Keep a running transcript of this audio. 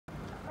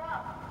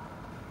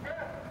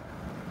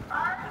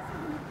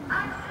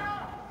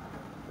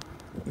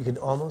You can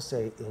almost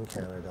say in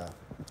Canada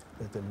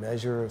that the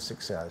measure of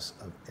success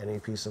of any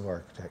piece of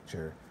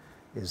architecture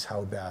is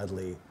how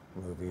badly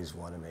movies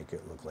want to make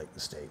it look like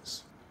the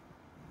States.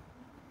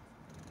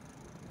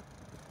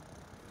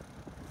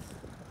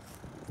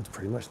 It's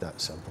pretty much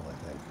that simple, I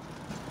think.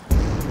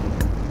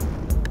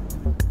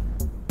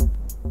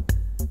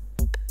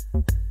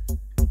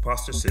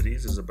 Impostor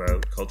Cities is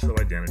about cultural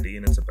identity,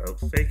 and it's about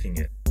faking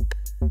it.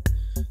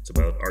 It's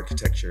about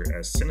architecture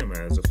as cinema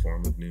as a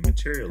form of new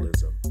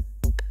materialism.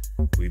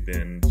 We've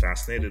been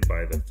fascinated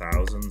by the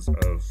thousands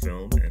of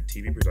film and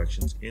TV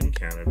productions in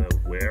Canada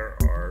where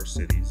our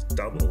cities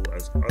double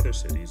as other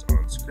cities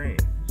on screen.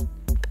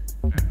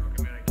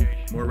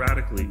 More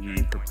radically,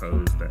 we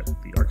propose that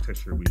the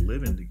architecture we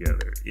live in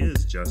together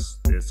is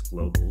just this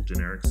global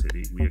generic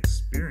city we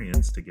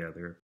experience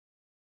together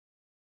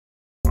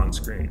on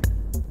screen.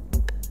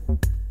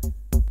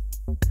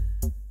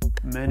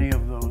 Many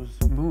of those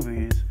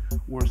movies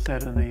were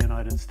set in the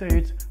United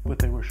States, but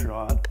they were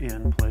shot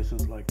in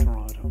places like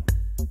Toronto.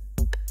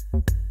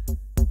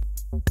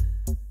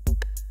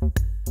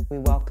 We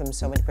welcome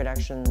so many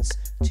productions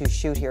to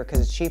shoot here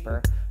because it's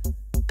cheaper.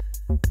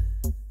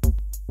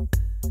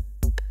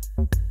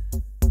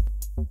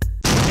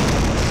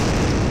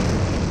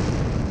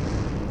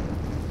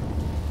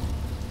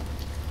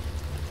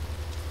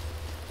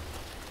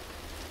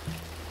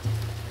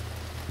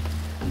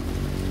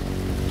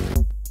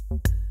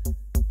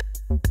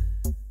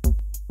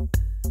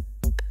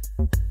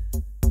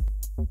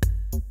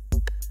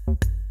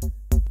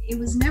 It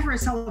was never a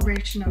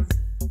celebration of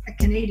a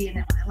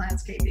Canadian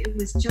landscape. It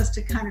was just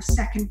a kind of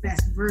second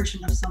best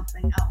version of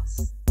something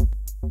else.